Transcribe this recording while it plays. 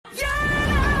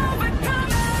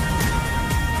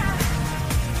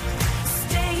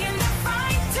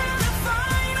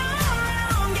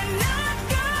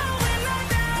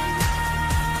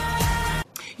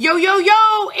Yo, yo,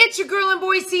 yo, it's your girl and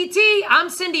boy CT. I'm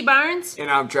Cindy Barnes.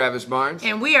 And I'm Travis Barnes.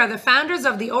 And we are the founders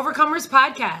of the Overcomers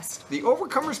Podcast. The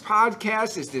Overcomers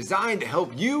Podcast is designed to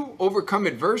help you overcome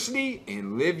adversity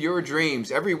and live your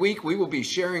dreams. Every week we will be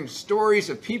sharing stories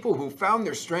of people who found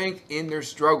their strength in their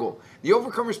struggle. The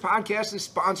Overcomers Podcast is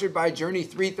sponsored by Journey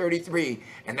 333,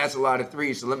 and that's a lot of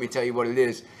threes, so let me tell you what it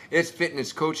is. It's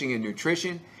fitness, coaching, and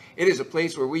nutrition. It is a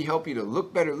place where we help you to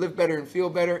look better, live better, and feel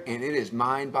better, and it is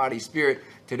mind, body, spirit.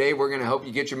 Today, we're going to help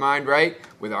you get your mind right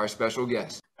with our special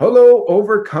guest. Hello,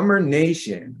 Overcomer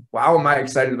Nation. Wow, am I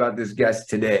excited about this guest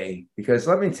today, because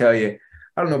let me tell you,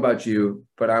 I don't know about you,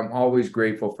 but I'm always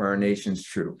grateful for our nation's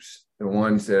troops, the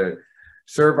ones that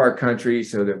serve our country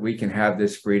so that we can have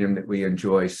this freedom that we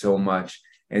enjoy so much.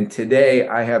 And today,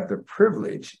 I have the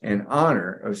privilege and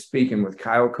honor of speaking with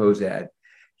Kyle Cozad.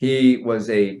 He was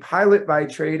a pilot by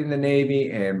trade in the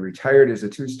Navy and retired as a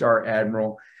two-star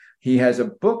admiral. He has a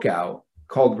book out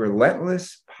called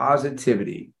Relentless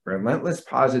Positivity. Relentless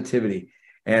Positivity.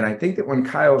 And I think that when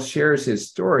Kyle shares his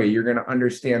story, you're going to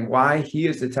understand why he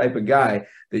is the type of guy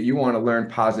that you want to learn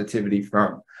positivity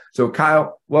from. So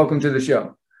Kyle, welcome to the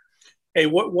show. Hey,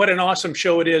 what an awesome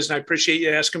show it is. And I appreciate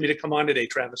you asking me to come on today,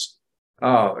 Travis.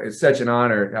 Oh, it's such an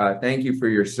honor. Thank you for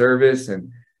your service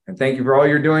and thank you for all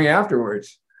you're doing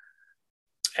afterwards.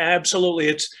 Absolutely.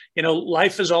 It's,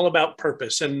 life is all about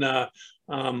purpose. And,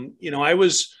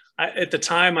 at the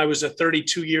time I was a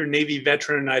 32-year Navy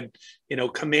veteran. I'd,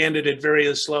 commanded at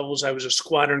various levels. I was a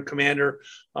squadron commander,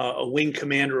 a wing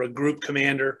commander, a group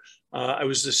commander. I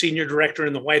was the senior director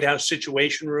in the White House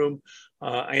Situation Room.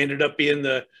 I ended up being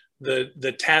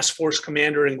the task force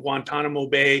commander in Guantanamo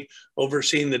Bay,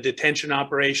 overseeing the detention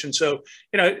operation. So,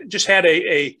 just had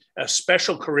a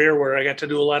special career where I got to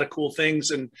do a lot of cool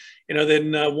things. And,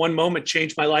 then one moment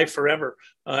changed my life forever.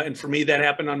 And for me, that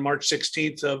happened on March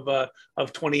 16th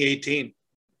of 2018.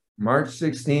 March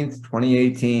 16th,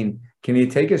 2018. Can you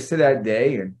take us to that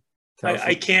day? And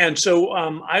I can. So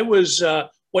I was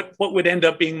what would end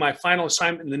up being my final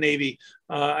assignment in the Navy.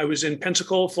 I was in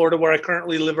Pensacola, Florida, where I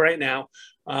currently live right now.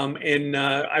 And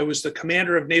I was the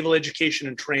commander of Naval Education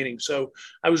and Training. So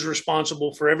I was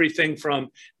responsible for everything from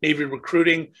Navy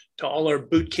recruiting to all our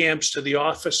boot camps, to the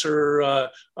officer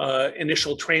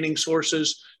initial training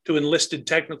sources, to enlisted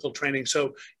technical training.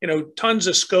 So, tons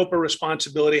of scope of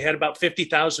responsibility. Had about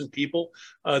 50,000 people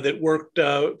that worked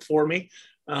for me.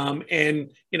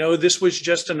 And, this was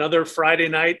just another Friday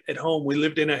night at home. We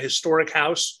lived in a historic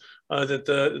house that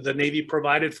the Navy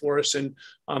provided for us. And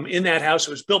in that house,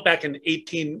 it was built back in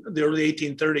the early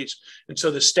 1830s. And so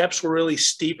the steps were really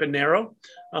steep and narrow.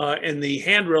 And the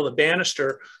handrail, the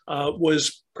banister,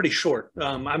 was pretty short.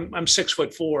 I'm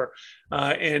 6'4",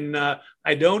 and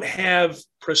I don't have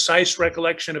precise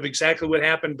recollection of exactly what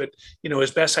happened, but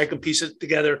as best I can piece it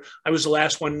together, I was the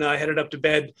last one headed up to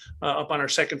bed up on our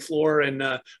second floor, and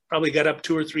probably got up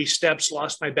 2 or 3 steps,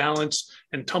 lost my balance,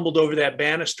 and tumbled over that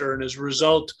banister, and as a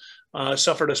result,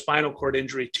 suffered a spinal cord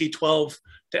injury, T12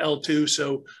 to L2,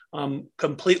 so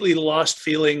completely lost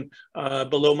feeling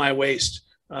below my waist.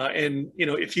 And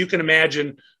if you can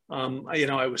imagine,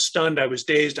 I was stunned, I was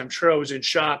dazed, I'm sure I was in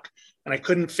shock, and I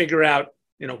couldn't figure out,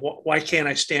 why can't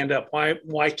I stand up?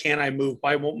 Why can't I move?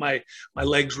 Why won't my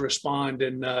legs respond?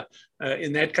 And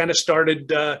that kind of started,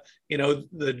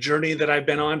 the journey that I've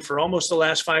been on for almost the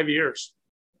last 5 years.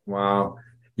 Wow.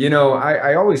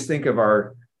 I always think of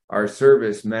our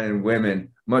service men and women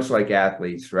much like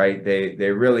athletes, right?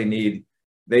 They really need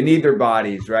their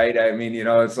bodies, right? I mean,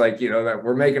 it's like, that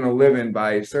we're making a living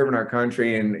by serving our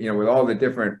country, and, with all the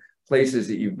different places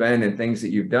that you've been and things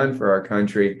that you've done for our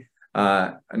country,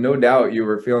 no doubt you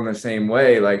were feeling the same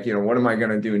way. Like, what am I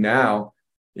going to do now?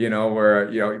 Where,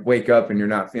 you wake up and you're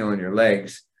not feeling your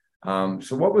legs.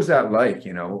 So what was that like,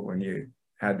 when you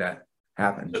had that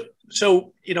happen?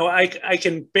 So, I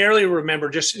can barely remember,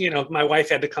 just, my wife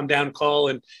had to come down and call,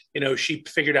 and, she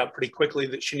figured out pretty quickly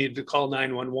that she needed to call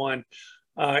 911.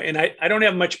 And I don't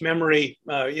have much memory.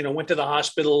 Went to the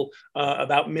hospital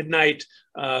about midnight,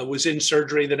 was in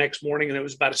surgery the next morning, and it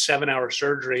was about a 7-hour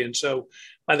surgery. And so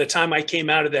by the time I came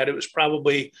out of that, it was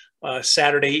probably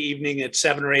Saturday evening at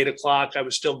 7 or 8 o'clock. I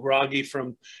was still groggy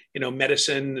from,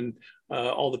 medicine and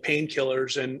all the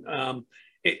painkillers. And,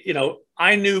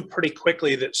 I knew pretty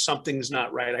quickly that something's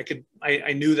not right.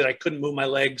 I knew that I couldn't move my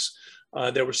legs.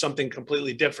 There was something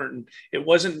completely different. And it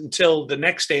wasn't until the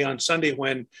next day on Sunday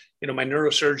when, my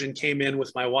neurosurgeon came in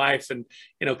with my wife and,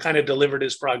 kind of delivered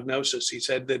his prognosis. He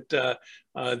said that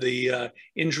the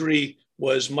injury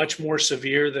was much more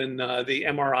severe than the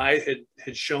MRI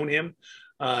had shown him.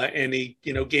 And he,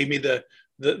 gave me the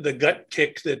the gut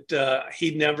kick that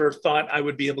he never thought I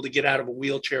would be able to get out of a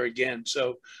wheelchair again.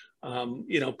 So,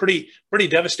 pretty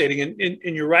devastating.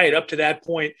 And you're right. Up to that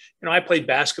point, I played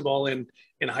basketball in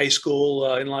high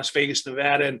school in Las Vegas,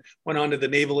 Nevada, and went on to the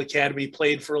Naval Academy,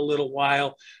 played for a little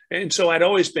while. And so I'd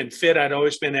always been fit. I'd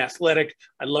always been athletic.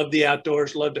 I loved the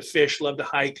outdoors, loved to fish, loved to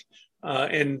hike.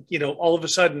 And all of a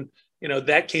sudden,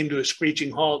 that came to a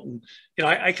screeching halt. And,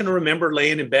 I can remember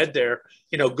laying in bed there,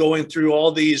 going through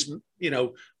all these,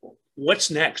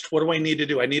 what's next? What do I need to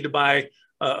do? I need to buy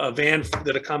a van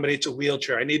that accommodates a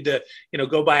wheelchair. I need to,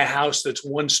 go buy a house that's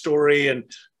one story, and,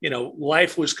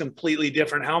 life was completely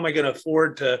different. How am I going to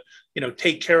afford to,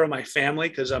 take care of my family?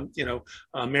 Because I'm,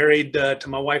 married to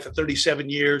my wife of 37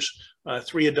 years,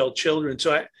 3 adult children.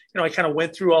 So I kind of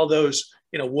went through all those,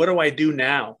 what do I do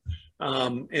now?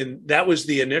 And that was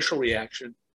the initial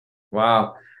reaction.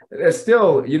 Wow. That's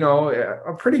still,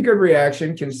 a pretty good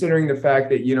reaction, considering the fact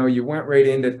that, you went right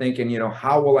into thinking,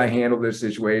 how will I handle this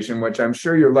situation, which I'm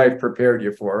sure your life prepared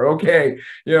you for. Okay,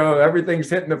 everything's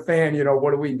hitting the fan.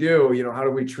 What do we do? How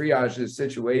do we triage this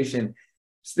situation?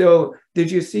 Still,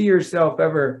 did you see yourself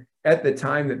ever at the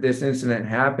time that this incident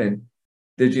happened?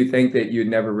 Did you think that you'd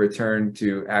never return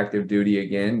to active duty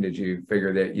again? Did you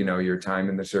figure that, your time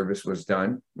in the service was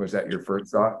done? Was that your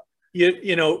first thought?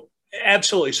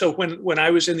 Absolutely. So when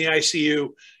I was in the ICU,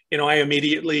 I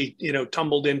immediately,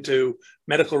 tumbled into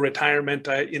medical retirement.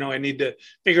 I need to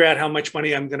figure out how much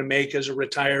money I'm going to make as a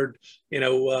retired,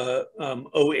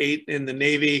 08 in the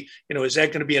Navy. Is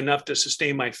that going to be enough to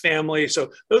sustain my family?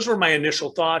 So those were my initial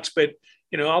thoughts. But,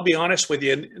 I'll be honest with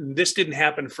you, and this didn't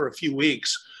happen for a few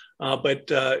weeks. But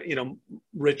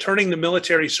returning to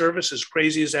military service, as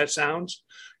crazy as that sounds,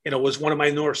 was one of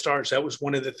my North Stars. That was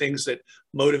one of the things that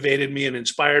motivated me and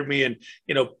inspired me and,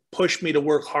 pushed me to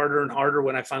work harder and harder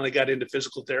when I finally got into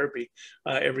physical therapy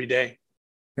every day.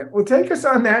 Well, take us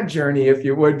on that journey, if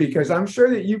you would, because I'm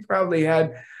sure that you probably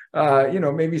had,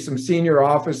 maybe some senior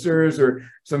officers or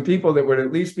some people that would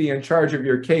at least be in charge of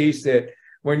your case that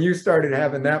when you started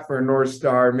having that for a North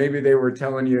Star, maybe they were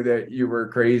telling you that you were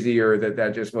crazy or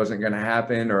that just wasn't going to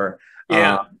happen, or,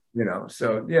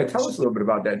 so yeah, tell us a little bit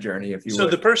about that journey, if you would. So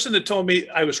the person that told me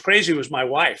I was crazy was my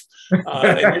wife,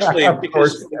 initially,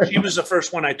 because she was the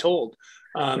first one I told.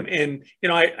 And,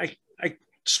 I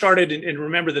started, and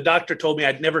remember, the doctor told me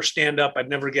I'd never stand up, I'd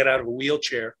never get out of a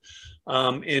wheelchair.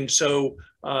 And so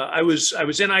I was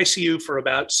in ICU for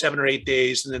about 7 or 8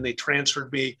 days, and then they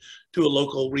transferred me to a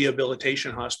local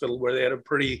rehabilitation hospital where they had a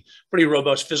pretty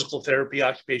robust physical therapy,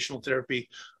 occupational therapy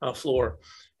floor.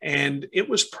 And it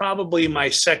was probably my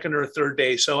second or third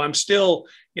day. So I'm still,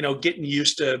 getting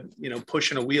used to,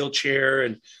 pushing a wheelchair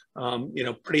and,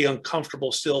 pretty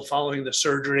uncomfortable still following the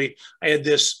surgery. I had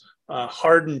this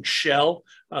hardened shell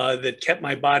that kept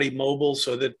my body mobile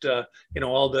so that,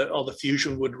 all the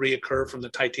fusion would reoccur from the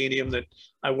titanium that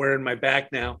I wear in my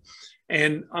back now.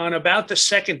 And on about the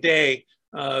second day,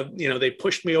 they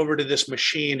pushed me over to this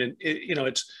machine, and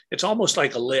it's almost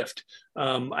like a lift.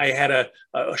 I had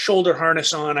a shoulder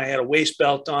harness on, I had a waist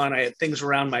belt on, I had things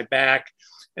around my back,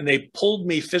 and they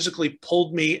physically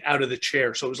pulled me out of the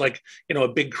chair. So it was like, a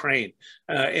big crane,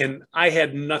 and I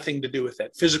had nothing to do with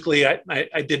that. Physically,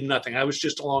 I did nothing. I was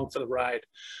just along for the ride.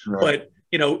 Right. But,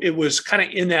 it was kind of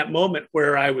in that moment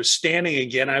where I was standing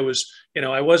again. I was,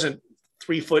 I wasn't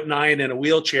 3'9" in a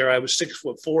wheelchair. I was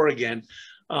 6'4" again.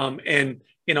 And,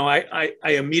 I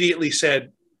immediately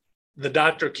said, the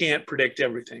doctor can't predict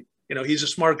everything. He's a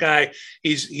smart guy.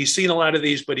 He's seen a lot of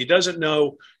these, but he doesn't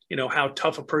know, how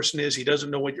tough a person is. He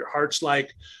doesn't know what your heart's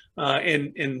like.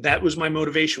 And that was my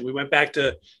motivation. We went back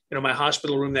to, my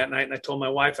hospital room that night, and I told my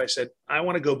wife, I said, I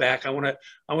want to go back. I want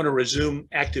to resume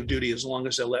active duty as long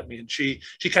as they'll let me. And she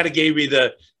kind of gave me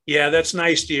yeah, that's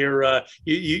nice, dear.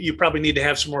 You probably need to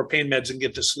have some more pain meds and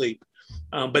get to sleep.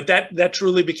 But that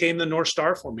truly became the North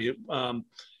Star for me.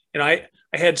 I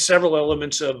had several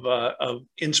elements of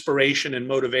inspiration and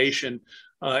motivation.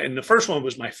 And the first one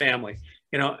was my family.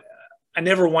 I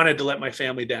never wanted to let my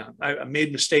family down. I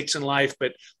made mistakes in life,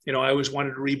 but, I always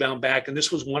wanted to rebound back. And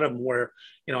this was one of them where,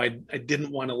 I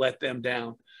didn't want to let them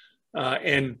down.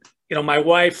 And my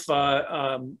wife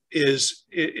has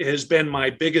been my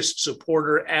biggest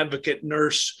supporter, advocate,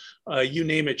 nurse, you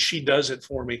name it, she does it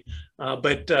for me.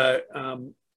 But I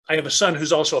have a son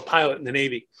who's also a pilot in the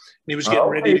Navy. And he was getting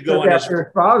ready to go on his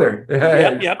father.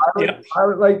 Yep.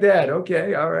 Pilot like that.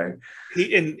 Okay. All right.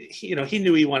 He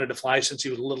knew he wanted to fly since he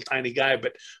was a little tiny guy,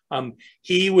 but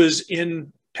he was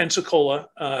in Pensacola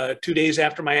 2 days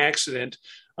after my accident.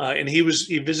 And he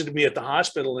visited me at the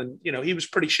hospital, and, he was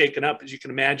pretty shaken up, as you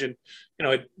can imagine.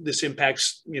 This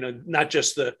impacts, not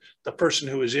just the person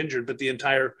who was injured, but the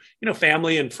entire,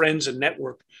 family and friends and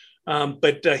network.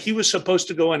 But he was supposed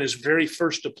to go on his very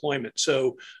first deployment.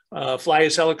 So fly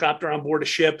his helicopter on board a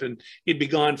ship, and he'd be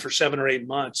gone for 7 or 8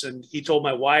 months. And he told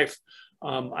my wife,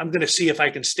 I'm going to see if I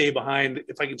can stay behind,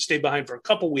 for a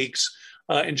couple weeks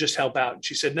and just help out. And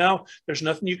she said, no, there's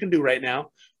nothing you can do right now.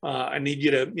 I need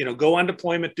you to, go on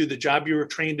deployment, do the job you were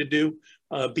trained to do,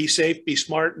 be safe, be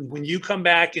smart. And when you come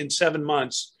back in 7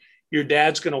 months, your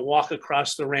dad's going to walk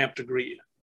across the ramp to greet you.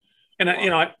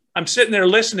 And, I'm sitting there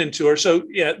listening to her. So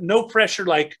yeah, no pressure,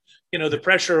 like, the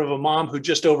pressure of a mom who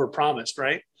just overpromised,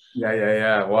 right?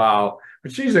 Yeah. Wow.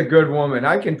 But she's a good woman.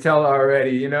 I can tell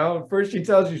already, first she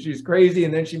tells you she's crazy,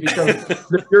 and then she becomes,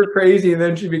 you're crazy, and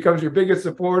then she becomes your biggest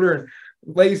supporter and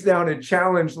lays down a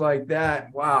challenge like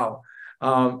that. Wow.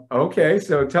 Okay.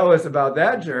 So tell us about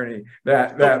that journey,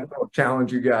 that little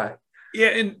challenge you got.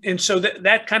 Yeah. And so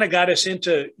that kind of got us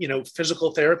into,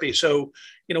 physical therapy. So,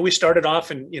 we started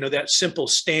off in, that simple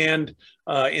stand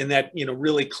in that,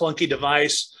 really clunky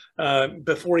device.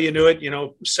 Before you knew it,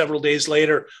 several days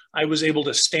later, I was able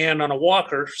to stand on a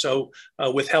walker. So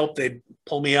with help, they'd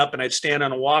pull me up and I'd stand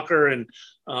on a walker. And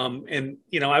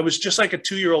I was just like a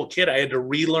 2-year-old kid. I had to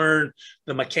relearn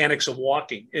the mechanics of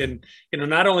walking. And,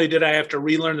 not only did I have to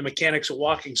relearn the mechanics of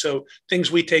walking, so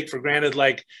things we take for granted,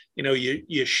 like,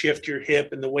 you shift your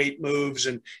hip and the weight moves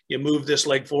and you move this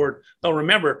leg forward. Oh,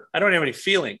 remember, I don't have any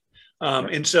feeling.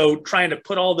 And so trying to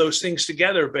put all those things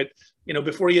together, but,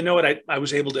 before you know it, I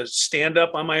was able to stand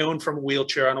up on my own from a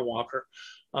wheelchair on a walker.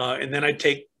 And then I'd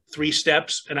take 3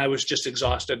 steps and I was just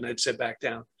exhausted and I'd sit back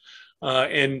down.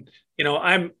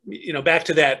 I'm, back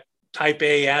to that type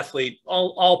A athlete.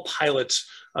 All pilots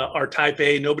are type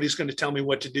A. Nobody's going to tell me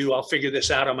what to do. I'll figure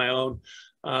this out on my own.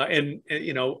 And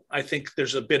I think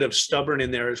there's a bit of stubborn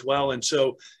in there as well. And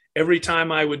so every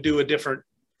time I would do a different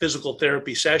physical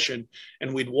therapy session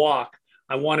and we'd walk,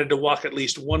 I wanted to walk at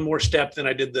least one more step than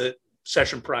I did the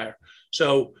session prior.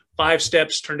 So 5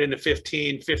 steps turned into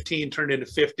 15, 15 turned into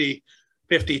 50,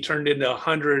 50 turned into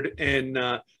 100.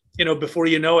 And, before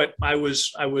you know it, I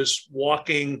was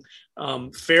walking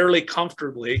fairly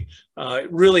comfortably,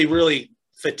 really, really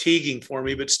fatiguing for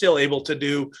me, but still able to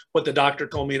do what the doctor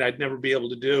told me I'd never be able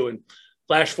to do. And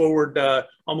flash forward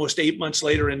almost 8 months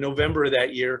later, in November of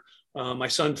that year, my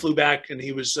son flew back, and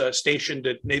he was stationed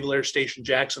at Naval Air Station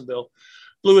Jacksonville,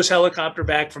 flew his helicopter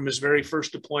back from his very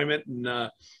first deployment. And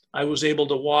I was able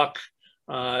to walk,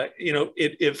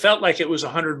 it felt like it was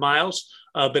 100 miles,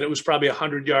 but it was probably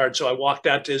 100 yards. So I walked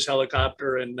out to his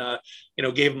helicopter and,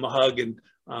 gave him a hug. And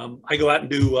I go out and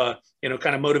do,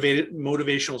 kind of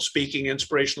motivational speaking,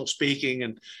 inspirational speaking.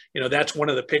 And, that's one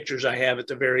of the pictures I have at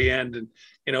the very end. And,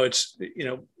 it's,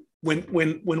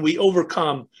 when we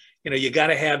overcome, you got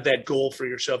to have that goal for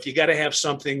yourself. You got to have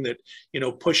something that,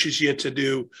 pushes you to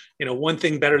do, one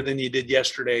thing better than you did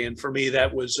yesterday. And for me,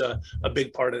 that was a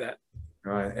big part of that.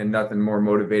 And nothing more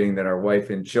motivating than our wife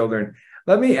and children.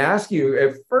 Let me ask you,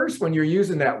 at first, when you're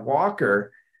using that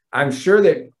walker, I'm sure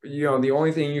that, the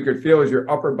only thing you could feel is your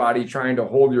upper body trying to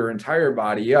hold your entire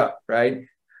body up, right?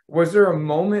 Was there a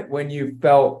moment when you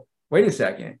felt, wait a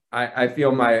second, I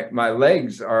feel my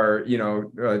legs are,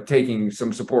 taking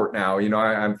some support now,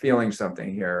 I'm feeling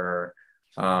something here.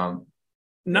 Not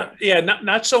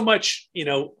so much,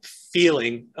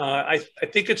 feeling. I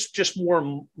think it's just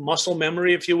more muscle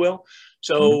memory, if you will.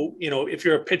 So, if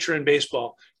you're a pitcher in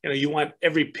baseball, you want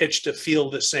every pitch to feel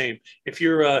the same. If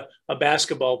you're a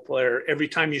basketball player, every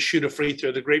time you shoot a free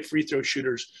throw, the great free throw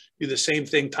shooters do the same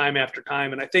thing time after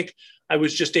time. And I think I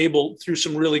was just able, through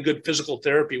some really good physical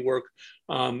therapy work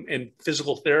and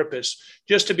physical therapists,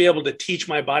 just to be able to teach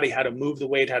my body how to move the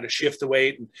weight, how to shift the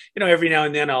weight. And, every now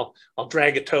and then I'll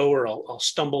drag a toe, or I'll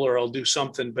stumble, or I'll do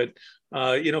something. But,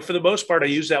 for the most part, I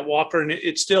use that walker, and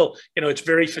it's still, it's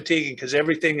very fatiguing, because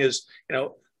everything is,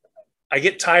 I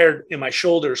get tired in my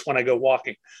shoulders when I go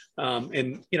walking.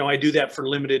 And, I do that for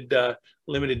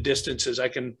limited distances. I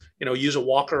can, use a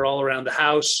walker all around the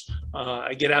house.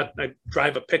 I get out, I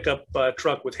drive a pickup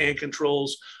truck with hand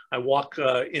controls. I walk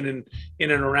in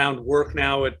and around work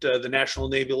now at the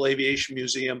Naval Aviation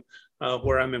Museum,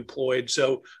 where I'm employed.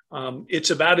 So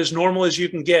it's about as normal as you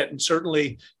can get. And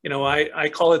certainly,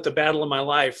 I call it the battle of my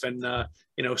life. And,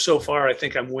 so far, I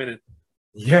think I'm winning.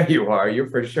 Yeah, you are. You're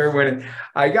for sure winning.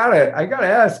 I gotta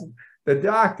ask the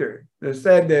doctor that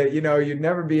said that, you'd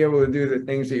never be able to do the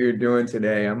things that you're doing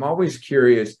today. I'm always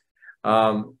curious,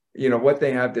 what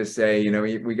they have to say.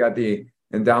 We got the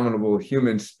indomitable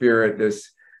human spirit,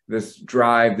 this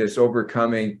drive, this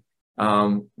overcoming.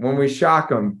 when we shock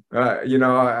them,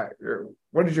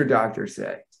 what did your doctor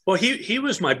say? Well, he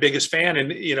was my biggest fan,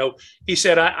 and he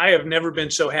said I have never been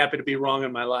so happy to be wrong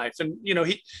in my life. And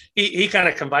he kind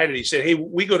of confided. He said, "Hey,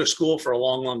 we go to school for a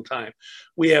long, long time.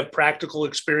 We have practical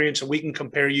experience, and we can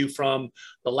compare you from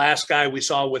the last guy we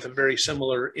saw with a very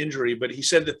similar injury." But he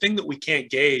said the thing that we can't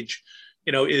gauge,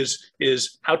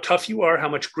 is how tough you are, how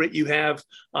much grit you have,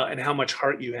 and how much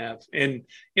heart you have. And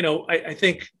I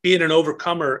think being an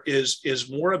overcomer is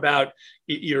more about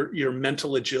your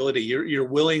mental agility, your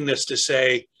willingness to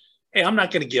say, hey, I'm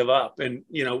not going to give up. And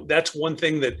that's one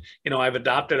thing that I've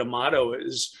adopted a motto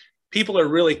is people are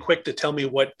really quick to tell me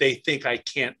what they think I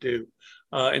can't do.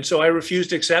 And so I refuse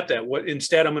to accept that.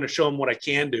 Instead, I'm going to show them what I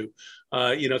can do,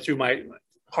 through my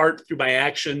heart, through my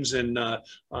actions, and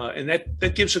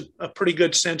that gives a pretty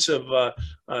good sense of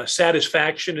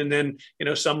satisfaction. And then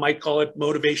some might call it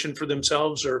motivation for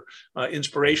themselves or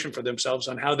inspiration for themselves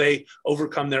on how they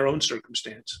overcome their own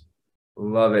circumstance.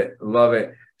 Love it, love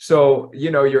it. So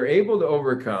you're able to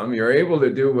overcome. You're able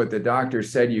to do what the doctor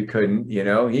said you couldn't.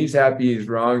 He's happy he's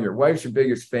wrong. Your wife's your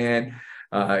biggest fan.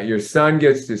 Your son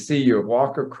gets to see you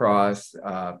walk across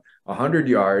 100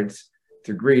 yards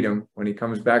to greet him when he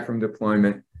comes back from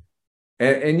deployment.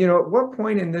 And at what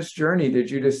point in this journey did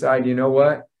you decide,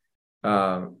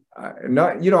 I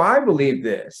believe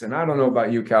this, and I don't know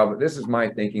about you, Cal, but this is my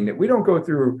thinking, that we don't go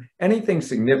through anything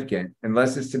significant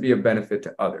unless it's to be a benefit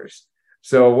to others.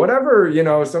 So whatever,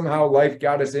 somehow life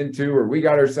got us into, or we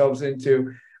got ourselves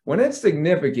into, when it's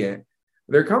significant,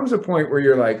 there comes a point where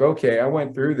you're like, okay, I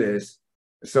went through this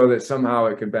so that somehow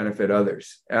it could benefit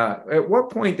others. At what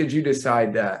point did you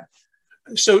decide that?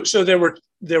 So there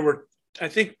were I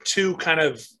think two kind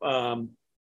of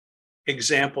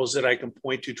examples that I can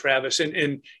point to, Travis,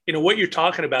 and what you're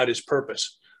talking about is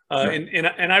purpose.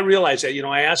 And I realize that,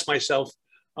 I asked myself,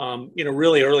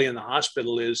 really early in the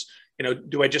hospital is,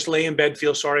 do I just lay in bed,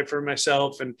 feel sorry for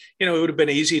myself? And, it would have been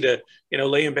easy to,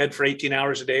 lay in bed for 18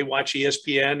 hours a day, watch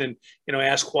ESPN and,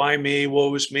 ask why me,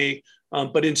 woe was me.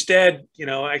 But instead,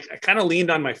 I kind of leaned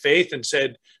on my faith and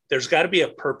said, there's got to be a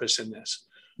purpose in this.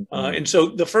 And so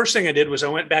the first thing I did was I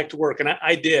went back to work, and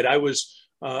I did. I was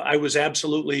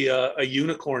absolutely a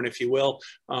unicorn, if you will.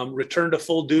 Returned to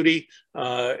full duty.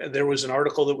 There was an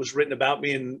article that was written about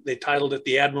me, and they titled it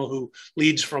 "The Admiral Who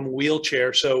Leads from a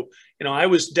Wheelchair." So, I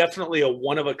was definitely a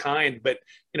one of a kind. But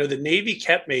the Navy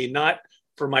kept me not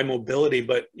for my mobility,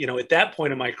 but at that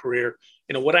point in my career,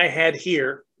 what I had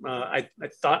here. I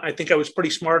think I was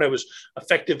pretty smart. I was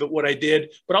effective at what I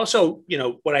did, but also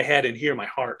what I had in here, my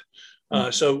heart.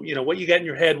 So, what you got in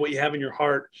your head, what you have in your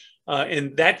heart.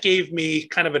 And that gave me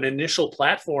kind of an initial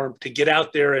platform to get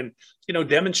out there and,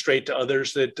 demonstrate to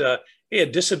others that, hey, a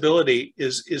disability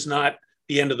is not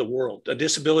the end of the world. A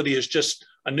disability is just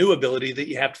a new ability that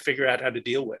you have to figure out how to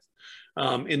deal with.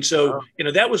 And so,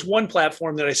 that was one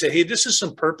platform that I said, hey, this is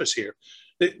some purpose here.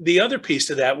 The other piece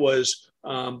to that was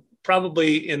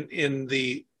probably in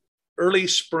the early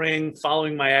spring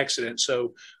following my accident.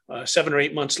 So 7 or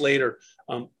 8 months later,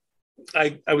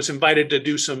 I was invited to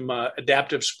do some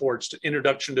adaptive sports,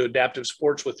 introduction to adaptive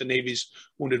sports with the Navy's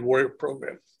Wounded Warrior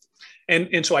program.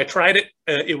 And so I tried it.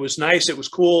 It was nice. It was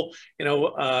cool,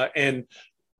 and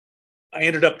I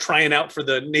ended up trying out for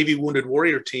the Navy Wounded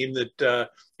Warrior team that,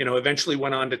 eventually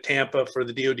went on to Tampa for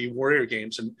the DoD Warrior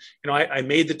Games. And, I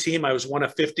made the team. I was one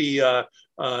of 50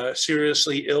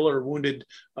 seriously ill or wounded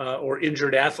or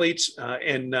injured athletes,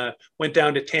 and went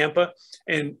down to Tampa.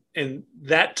 And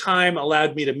that time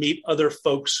allowed me to meet other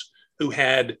folks who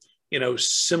had,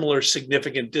 similar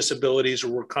significant disabilities or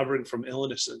were recovering from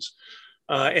illnesses.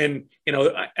 And,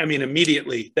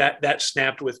 immediately that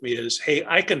snapped with me as, hey,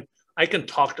 I can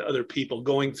talk to other people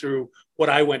going through what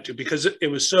I went to, because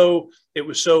it was so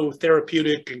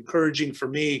therapeutic, encouraging for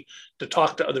me to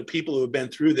talk to other people who have been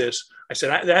through this. I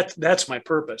said, that's my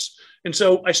purpose. And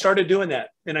so I started doing that,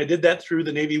 and I did that through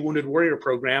the Navy Wounded Warrior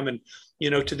program. And,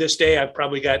 to this day, I've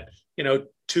probably got,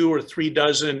 2 or 3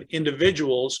 dozen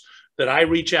individuals that I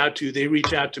reach out to, they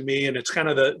reach out to me, and it's kind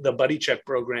of the buddy check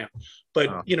program.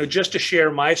 But, just to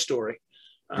share my story.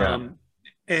 Yeah.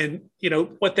 And,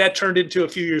 what that turned into a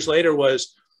few years later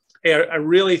was, hey, I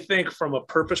really think from a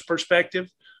purpose perspective,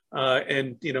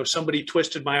 and, somebody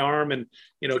twisted my arm and,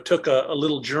 took a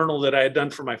little journal that I had done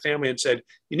for my family and said,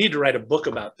 you need to write a book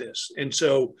about this. And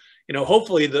so,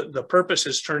 hopefully the purpose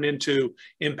has turned into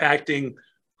impacting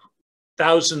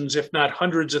thousands, if not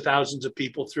hundreds of thousands of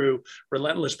people through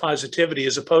Relentless Positivity,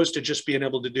 as opposed to just being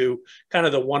able to do kind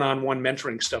of the one-on-one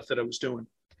mentoring stuff that I was doing.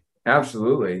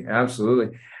 Absolutely.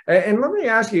 Absolutely. And let me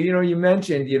ask you, you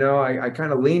mentioned, I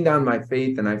kind of leaned on my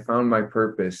faith and I found my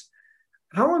purpose.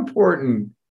 How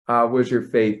important was your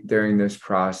faith during this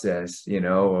process,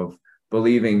 of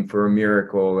believing for a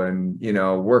miracle and,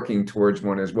 working towards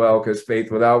one as well? Because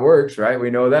faith without works, right? We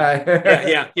know that.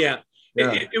 Yeah.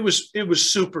 Yeah. It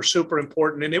was super, super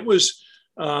important. And it was,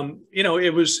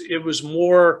 it was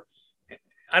more,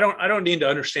 I don't need to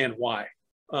understand why.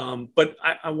 But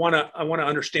I want to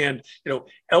understand,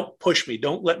 help push me.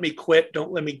 Don't let me quit.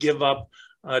 Don't let me give up.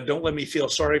 Don't let me feel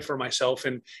sorry for myself,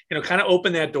 and kind of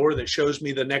open that door that shows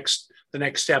me the next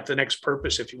step, the next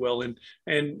purpose, if you will. And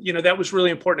that was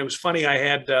really important. It was funny.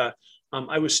 I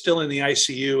was still in the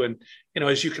ICU, and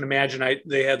as you can imagine,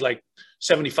 they had like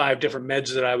 75 different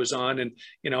meds that I was on, and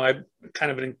I'm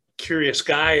kind of a curious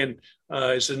guy, and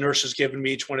as the nurse has given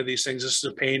me each one of these things, this is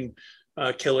a pain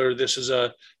killer, this is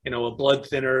a blood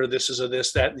thinner, this is a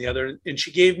this, that, and the other, and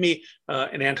she gave me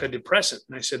an antidepressant,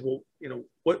 and I said, well,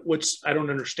 what's I don't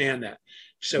understand that.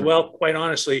 She said, well, quite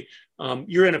honestly,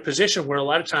 you're in a position where a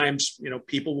lot of times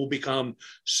people will become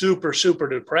super, super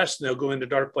depressed, and they'll go into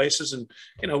dark places, and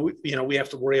we have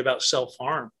to worry about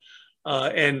self-harm,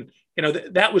 and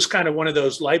that was kind of one of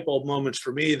those light bulb moments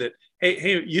for me that,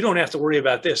 hey, you don't have to worry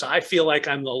about this. I feel like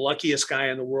I'm the luckiest guy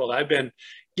in the world. I've been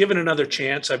given another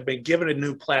chance. I've been given a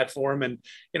new platform, and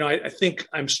I think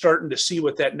I'm starting to see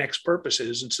what that next purpose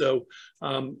is. And so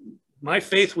my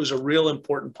faith was a real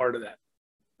important part of that.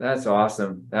 That's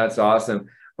awesome. That's awesome.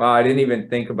 Wow, I didn't even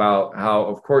think about how,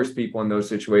 of course, people in those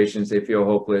situations, they feel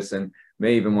hopeless and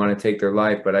may even want to take their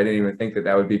life, but I didn't even think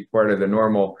that would be part of the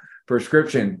normal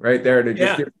prescription right there to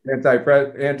just get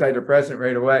antidepressant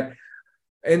right away.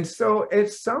 And so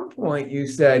at some point you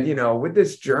said, with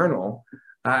this journal,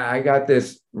 I got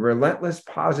this Relentless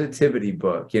Positivity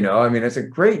book. I mean, it's a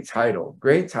great title.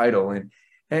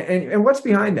 And what's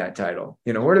behind that title?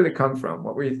 Where did it come from?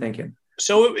 What were you thinking?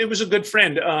 So it was a good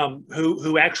friend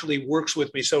who actually works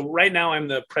with me. So right now I'm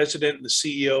the president and the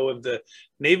CEO of the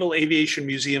Naval Aviation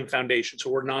Museum Foundation. So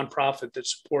we're a nonprofit that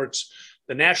supports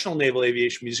the National Naval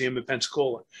Aviation Museum in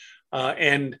Pensacola.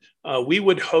 And we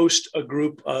would host a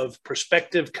group of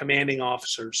prospective commanding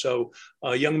officers. So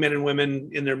young men and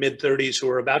women in their mid-30s who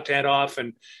are about to head off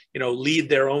and, lead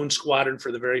their own squadron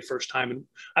for the very first time. And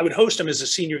I would host them as a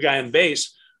senior guy on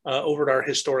base over at our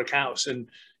historic house. And,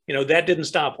 that didn't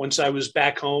stop. Once I was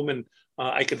back home and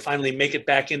I could finally make it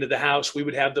back into the house, we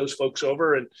would have those folks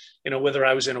over, and, whether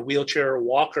I was in a wheelchair or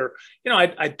walker,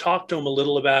 I'd talk to them a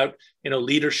little about,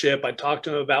 leadership. I'd talk to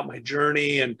them about my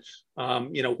journey and,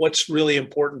 what's really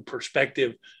important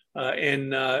perspective.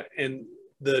 And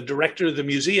the director of the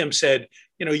museum said,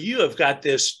 you have got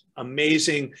this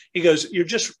amazing, he goes, you're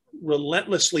just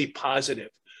relentlessly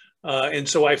positive. And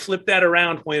so I flipped that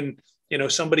around when,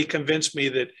 somebody convinced me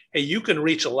that, hey, you can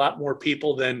reach a lot more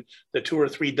people than the 2 or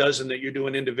 3 dozen that you're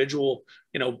doing individual,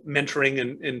 mentoring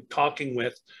and talking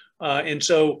with. And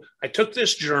so I took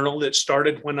this journal that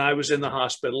started when I was in the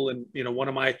hospital, and, one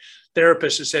of my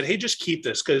therapists has said, hey, just keep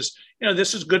this because,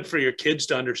 this is good for your kids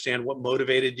to understand what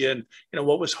motivated you and,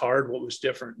 what was hard, what was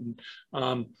different.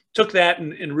 And took that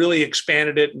and really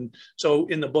expanded it. And so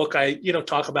in the book, I,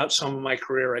 talk about some of my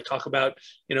career. I talk about,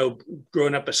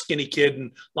 growing up a skinny kid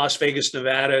in Las Vegas,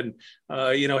 Nevada, and,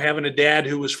 having a dad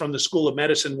who was from the School of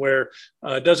Medicine where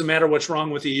it doesn't matter what's wrong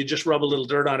with you, you just rub a little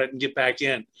dirt on it and get back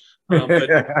in.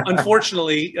 But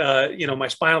unfortunately, my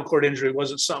spinal cord injury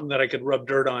wasn't something that I could rub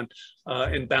dirt on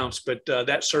and bounce. But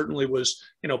that certainly was,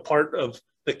 part of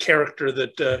the character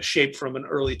that shaped from an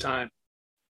early time.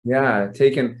 Yeah,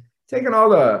 taking all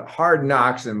the hard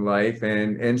knocks in life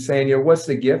and saying, what's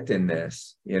the gift in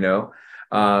this?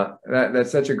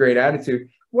 That's such a great attitude.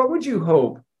 What would you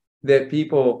hope that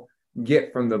people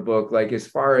get from the book, like as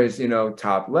far as,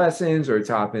 top lessons or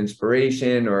top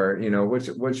inspiration, or,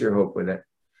 what's your hope with it?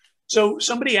 So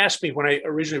somebody asked me when I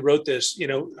originally wrote this,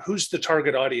 who's the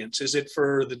target audience? Is it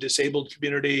for the disabled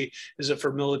community? Is it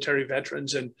for military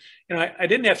veterans? And, I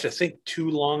didn't have to think too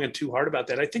long and too hard about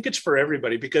that. I think it's for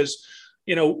everybody because,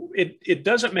 it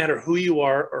doesn't matter who you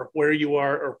are or where you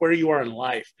are in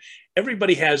life.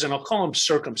 Everybody has, and I'll call them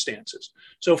circumstances.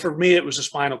 So for me, it was a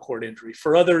spinal cord injury.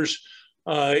 For others,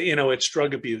 it's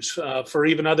drug abuse. For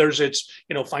even others, it's,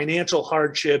 financial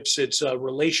hardships, it's a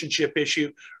relationship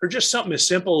issue, or just something as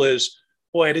simple as,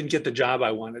 boy, I didn't get the job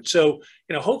I wanted. So,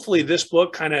 hopefully this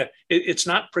book it's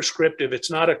not prescriptive.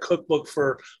 It's not a cookbook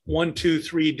for 1, 2,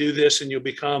 3, do this and you'll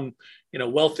become,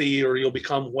 wealthy or you'll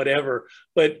become whatever.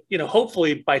 But,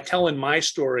 hopefully by telling my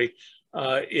story,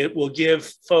 it will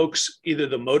give folks either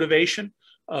the motivation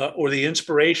or the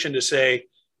inspiration to say,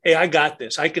 hey, I got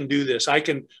this. I can do this. I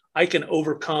can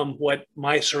overcome what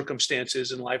my circumstance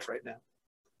is in life right now.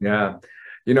 Yeah.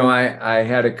 I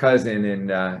had a cousin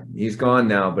and he's gone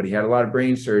now, but he had a lot of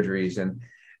brain surgeries.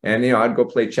 And, I'd go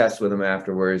play chess with him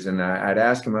afterwards. And I'd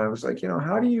ask him, I was like,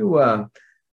 how do you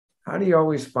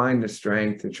always find the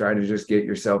strength to try to just get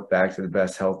yourself back to the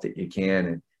best health that you can?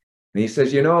 And he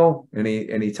says, and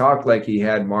he talked like he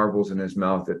had marbles in his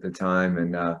mouth at the time.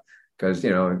 And because,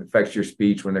 it affects your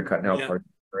speech when they're cutting out parts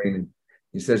of the brain. And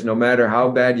he says, no matter how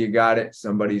bad you got it,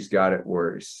 somebody's got it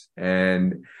worse.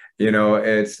 And,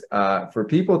 it's for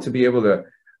people to be able to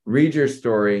read your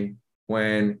story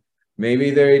when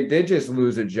maybe they did just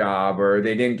lose a job, or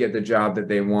they didn't get the job that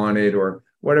they wanted, or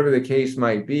whatever the case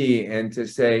might be, and to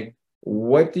say,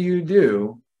 what do you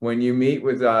do when you meet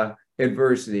with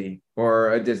adversity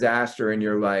or a disaster in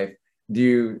your life?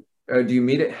 Do you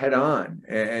meet it head on,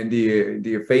 and do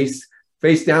you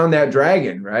face down that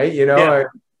dragon, right? Yeah.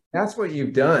 That's what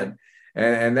you've done.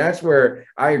 And that's where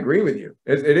I agree with you.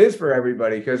 It is for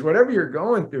everybody, because whatever you're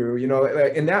going through,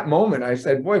 in that moment, I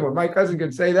said, boy, when my cousin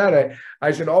could say that,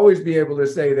 I should always be able to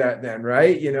say that then,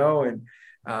 right? And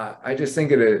I just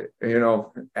think of it,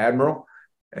 Admiral,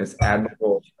 it's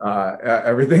admirable,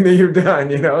 everything that you've done,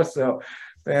 so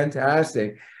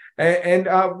fantastic. And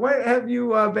what have you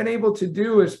been able to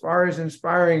do as far as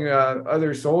inspiring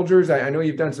other soldiers? I know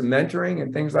you've done some mentoring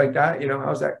and things like that.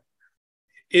 How's that?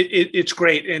 It's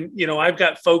great. And, I've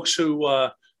got folks who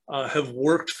have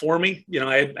worked for me.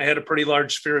 I had a pretty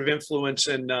large sphere of influence.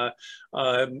 And,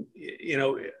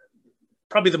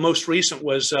 probably the most recent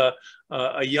was a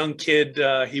young kid.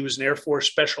 He was an Air Force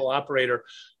special operator,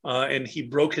 and he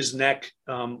broke his neck,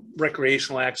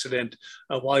 recreational accident,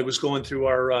 while he was going through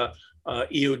our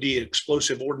EOD,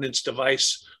 explosive ordnance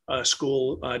device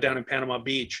school down in Panama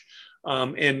Beach.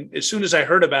 And as soon as I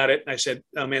heard about it, I said,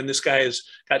 oh man, this guy has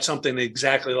got something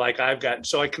exactly like I've got. And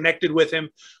so I connected with him.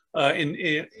 And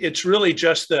it's really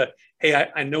just hey,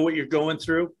 I know what you're going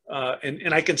through.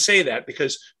 And I can say that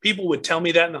because people would tell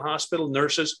me that in the hospital,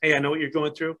 nurses, hey, I know what you're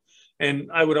going through.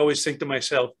 And I would always think to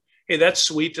myself, hey, that's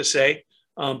sweet to say.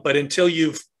 But until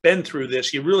you've been through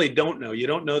this, you really don't know. You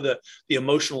don't know the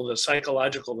emotional, the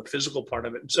psychological, the physical part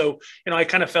of it. And so, I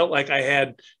kind of felt like I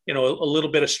had, a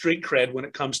little bit of street cred when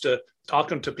it comes to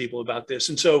talking to people about this.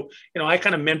 And so, I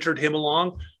kind of mentored him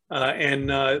along. And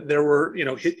there were,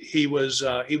 he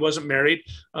wasn't married.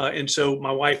 And so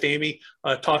my wife, Amy,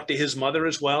 talked to his mother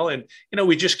as well. And,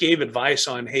 we just gave advice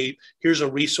on, hey, here's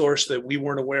a resource that we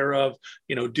weren't aware of,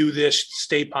 do this,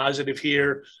 stay positive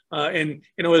here. And,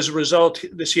 as a result,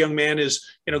 this young man has,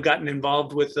 gotten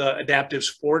involved with adaptive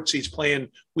sports. He's playing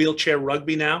wheelchair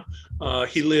rugby now.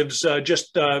 He lives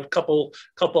just a couple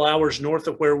hours north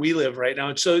of where we live right now.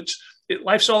 And so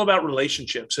life's all about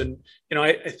relationships. And,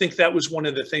 I think that was one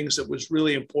of the things that was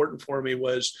really important for me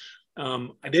was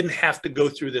I didn't have to go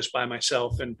through this by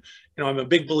myself. And, I'm a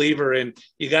big believer in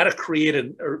you got to create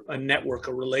a network,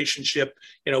 a relationship,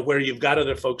 where you've got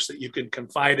other folks that you can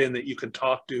confide in, that you can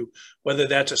talk to, whether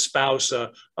that's a spouse,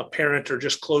 a parent, or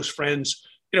just close friends,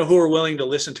 who are willing to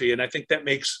listen to you. And I think that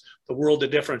makes the world a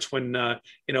difference when,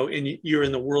 you're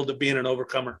in the world of being an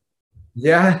overcomer.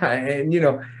 Yeah. And,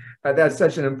 that's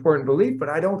such an important belief, but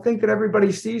I don't think that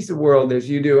everybody sees the world as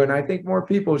you do. And I think more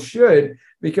people should,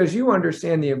 because you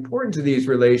understand the importance of these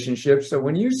relationships. So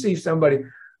when you see somebody,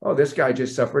 oh, this guy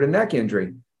just suffered a neck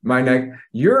injury, my neck,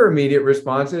 your immediate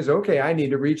response is, okay, I need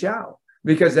to reach out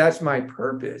because that's my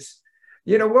purpose.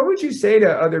 What would you say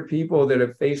to other people that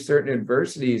have faced certain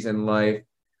adversities in life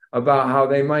about how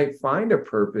they might find a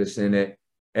purpose in it?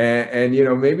 And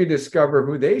maybe discover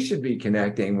who they should be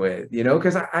connecting with,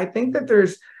 because I think that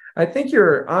I think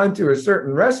you're onto a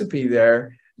certain recipe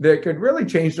there that could really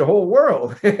change the whole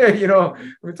world.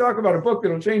 We talk about a book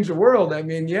that'll change the world. I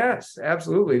mean, yes,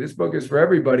 absolutely. This book is for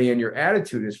everybody and your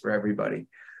attitude is for everybody.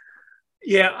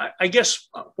 Yeah, I guess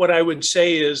what I would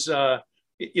say is,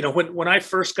 when I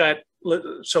first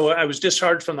so I was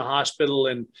discharged from the hospital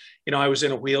and, I was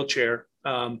in a wheelchair.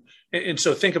 And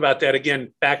so think about that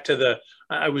again, back to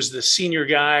I was the senior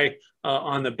guy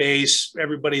on the base.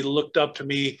 Everybody looked up to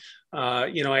me.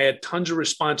 I had tons of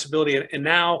responsibility, and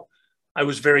now I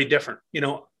was very different.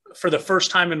 For the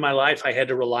first time in my life, I had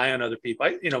to rely on other people.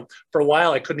 For a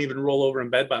while, I couldn't even roll over in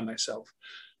bed by myself.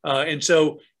 And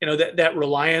so, that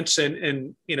reliance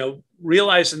and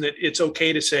realizing that it's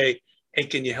okay to say, hey,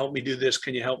 can you help me do this?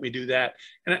 Can you help me do that?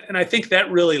 And I think that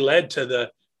really led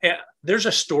to hey, there's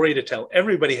a story to tell.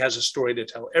 Everybody has a story to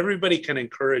tell. Everybody can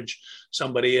encourage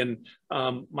somebody. And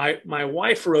my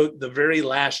wife wrote the very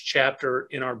last chapter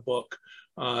in our book.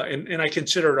 And I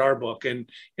consider it our book. And,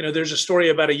 there's a story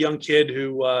about a young kid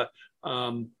who,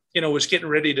 was getting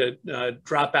ready to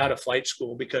drop out of flight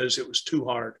school because it was too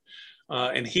hard.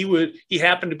 And he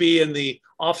happened to be in the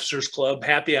officers club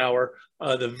happy hour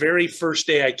the very first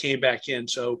day I came back in.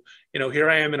 So, here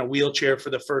I am in a wheelchair for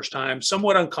the first time,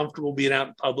 somewhat uncomfortable being out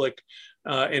in public.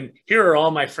 And here are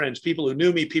all my friends, people who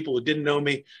knew me, people who didn't know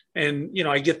me. And,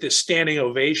 I get this standing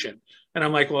ovation. And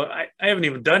I'm like, well, I haven't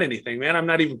even done anything, man. I'm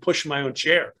not even pushing my own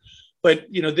chair. But,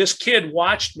 this kid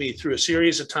watched me through a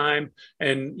series of time,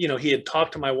 and, he had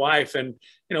talked to my wife and,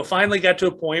 finally got to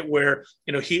a point where,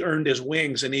 he earned his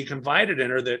wings, and he confided in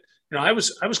her that, I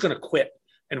was going to quit.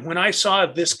 And when I saw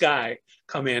this guy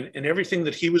come in and everything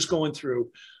that he was going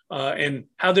through and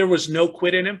how there was no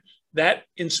quit in him, that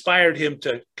inspired him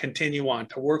to continue on,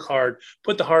 to work hard,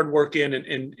 put the hard work in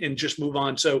and just move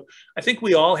on. So I think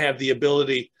we all have the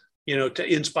ability, to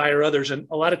inspire others. And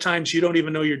a lot of times you don't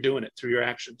even know you're doing it through your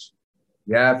actions.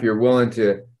 Yeah, if you're willing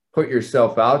to put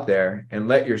yourself out there and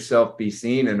let yourself be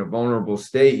seen in a vulnerable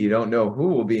state, you don't know who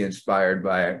will be inspired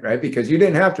by it, right? Because you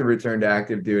didn't have to return to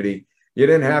active duty. You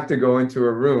didn't have to go into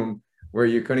a room where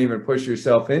you couldn't even push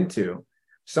yourself into.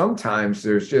 Sometimes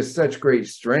there's just such great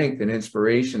strength and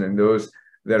inspiration in those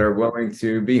that are willing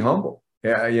to be humble.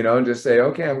 Yeah, just say,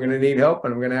 okay, I'm going to need help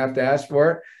and I'm going to have to ask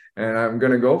for it and I'm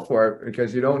going to go for it,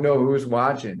 because you don't know who's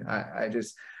watching. I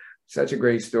just, such a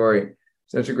great story.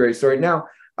 Such a great story. Now,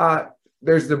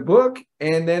 there's the book,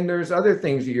 and then there's other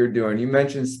things that you're doing. You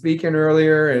mentioned speaking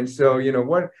earlier, and so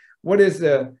what is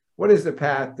the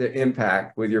path to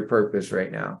impact with your purpose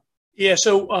right now? Yeah,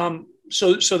 so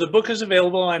the book is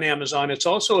available on Amazon. It's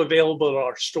also available at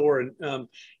our store. And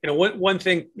one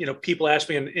thing people ask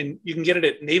me, and you can get it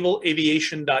at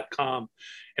navalaviation.com,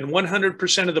 and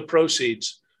 100% of the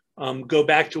proceeds go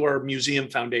back to our museum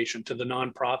foundation, to the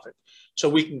nonprofit, so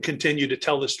we can continue to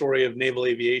tell the story of naval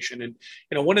aviation. And,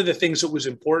 one of the things that was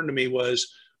important to me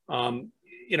was,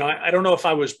 I don't know if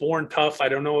I was born tough. I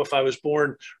don't know if I was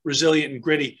born resilient and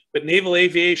gritty, but naval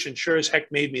aviation sure as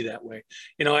heck made me that way.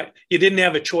 You didn't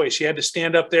have a choice. You had to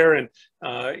stand up there and,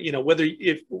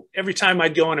 every time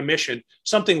I'd go on a mission,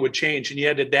 something would change and you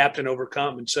had to adapt and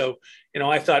overcome. And so,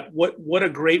 I thought, what a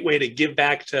great way to give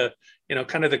back to,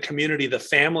 kind of the community, the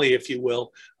family, if you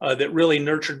will, that really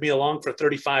nurtured me along for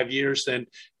 35 years, then,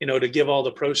 to give all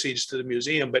the proceeds to the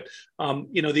museum. But,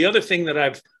 the other thing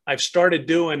that I've started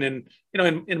doing, and,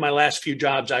 in my last few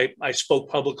jobs, I spoke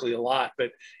publicly a lot,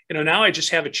 but, now I just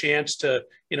have a chance to,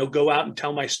 go out and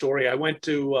tell my story. I went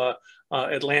to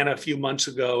Atlanta a few months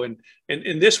ago, and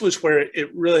this was where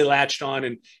it really latched on.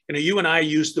 And, you and I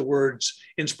used the words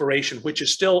inspiration, which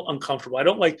is still uncomfortable. I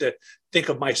don't like to think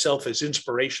of myself as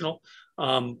inspirational.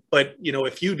 But,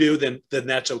 if you do, then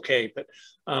that's okay. But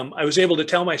I was able to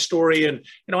tell my story, and,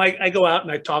 I go out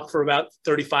and I talk for about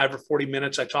 35 or 40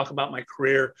 minutes. I talk about my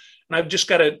career, and I've just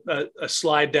got a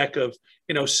slide deck of,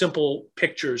 simple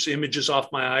pictures, images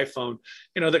off my iPhone,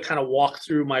 that kind of walk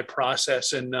through my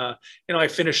process. And, I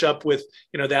finish up with,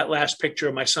 that last picture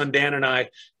of my son, Dan, and I,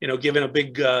 giving a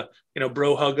big,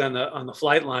 bro hug on the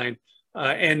flight line.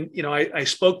 And, I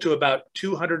spoke to about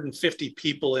 250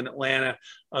 people in Atlanta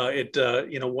at,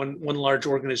 one large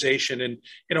organization. And,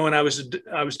 when I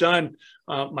was done,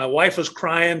 my wife was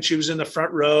crying. She was in the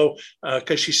front row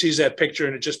because she sees that picture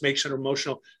and it just makes her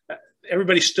emotional.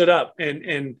 Everybody stood up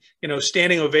and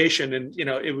standing ovation. And,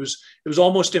 it was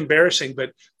almost embarrassing,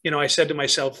 but, I said to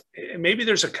myself, maybe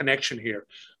there's a connection here.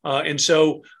 And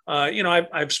so,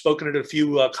 I've spoken at a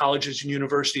few colleges and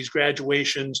universities,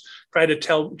 graduations, try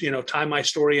to tie my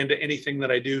story into anything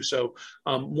that I do. So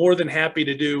more than happy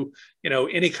to do,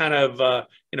 any kind of,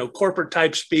 corporate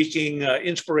type speaking,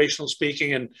 inspirational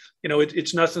speaking. And,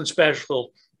 it's nothing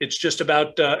special. It's just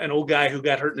about an old guy who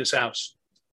got hurt in his house.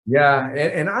 Yeah,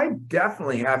 and I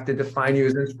definitely have to define you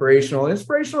as inspirational.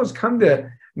 Inspirational has come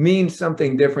to mean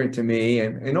something different to me,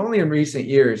 and only in recent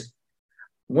years.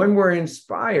 When we're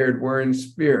inspired, we're in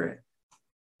spirit.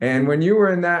 And when you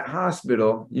were in that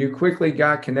hospital, you quickly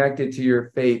got connected to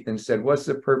your faith and said, what's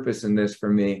the purpose in this for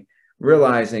me?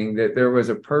 Realizing that there was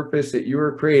a purpose that you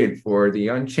were created for, the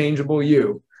unchangeable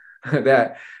you. Who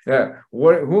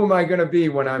am I going to be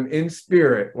when I'm in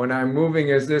spirit, when I'm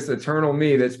moving as this eternal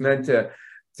me that's meant to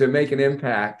make an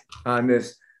impact on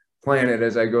this planet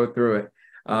as I go through it.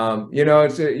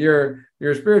 It's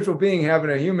you're a spiritual being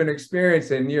having a human experience,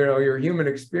 and your human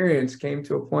experience came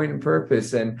to a point and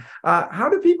purpose. And how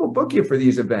do people book you for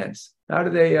these events? How do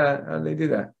they do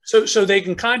that? So they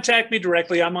can contact me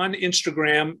directly. I'm on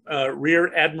Instagram,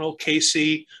 Rear Admiral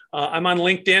KC. I'm on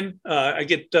LinkedIn. I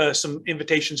get some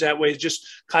invitations that way. Just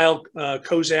Kyle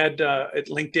Cozad at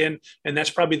LinkedIn, and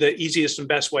that's probably the easiest and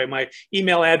best way. My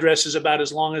email address is about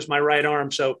as long as my right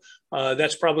arm, so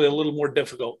that's probably a little more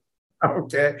difficult.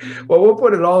 Okay. Well, we'll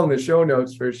put it all in the show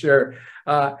notes for sure.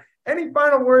 Any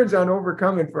final words on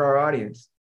overcoming for our audience?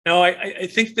 No, I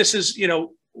think this is,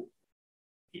 you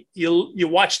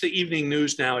watch the evening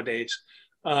news nowadays,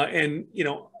 and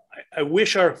I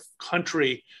wish our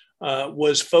country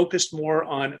was focused more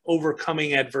on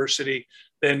overcoming adversity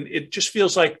than it just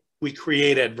feels like we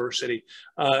create adversity.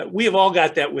 We have all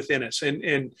got that within us,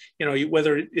 and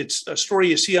whether it's a story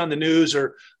you see on the news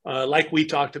or like we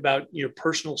talked about your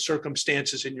personal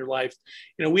circumstances in your life,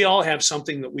 we all have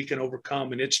something that we can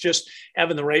overcome, and it's just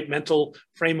having the right mental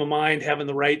frame of mind, having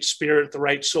the right spirit, the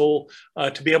right soul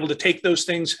to be able to take those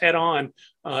things head on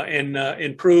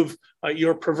and prove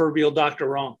your proverbial doctor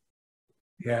wrong.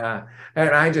 Yeah, and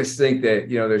I just think that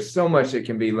there's so much that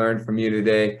can be learned from you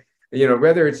today.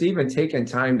 Whether it's even taking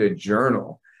time to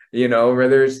journal,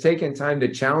 whether it's taking time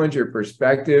to challenge your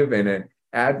perspective in an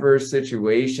adverse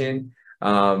situation,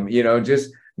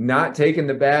 just not taking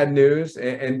the bad news.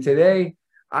 And today,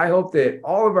 I hope that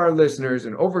all of our listeners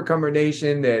and Overcomer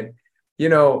Nation that,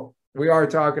 we are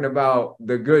talking about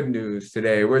the good news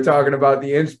today. We're talking about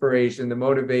the inspiration, the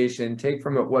motivation. Take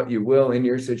from it what you will in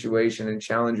your situation and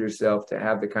challenge yourself to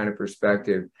have the kind of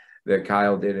perspective that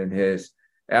Kyle did in his.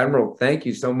 Admiral, thank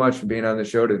you so much for being on the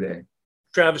show today.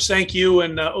 Travis, thank you,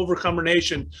 and Overcomer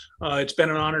Nation. It's been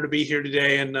an honor to be here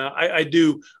today, and I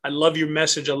love your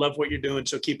message. I love what you're doing,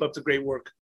 so keep up the great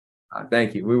work.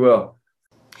 Thank you. We will.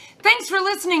 Thanks for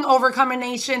listening, Overcomer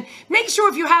Nation. Make sure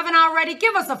if you haven't already,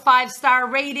 give us a 5-star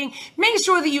rating. Make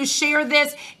sure that you share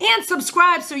this and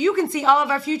subscribe so you can see all of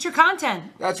our future content.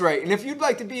 That's right. And if you'd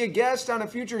like to be a guest on a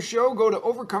future show, go to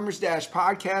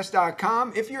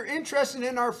overcomers-podcast.com. If you're interested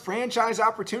in our franchise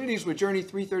opportunities with Journey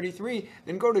 333,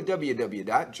 then go to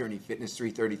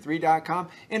www.journeyfitness333.com.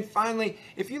 And finally,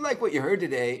 if you like what you heard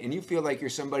today and you feel like you're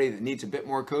somebody that needs a bit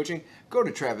more coaching, go to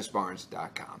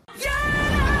travisbarnes.com.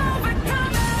 Yeah!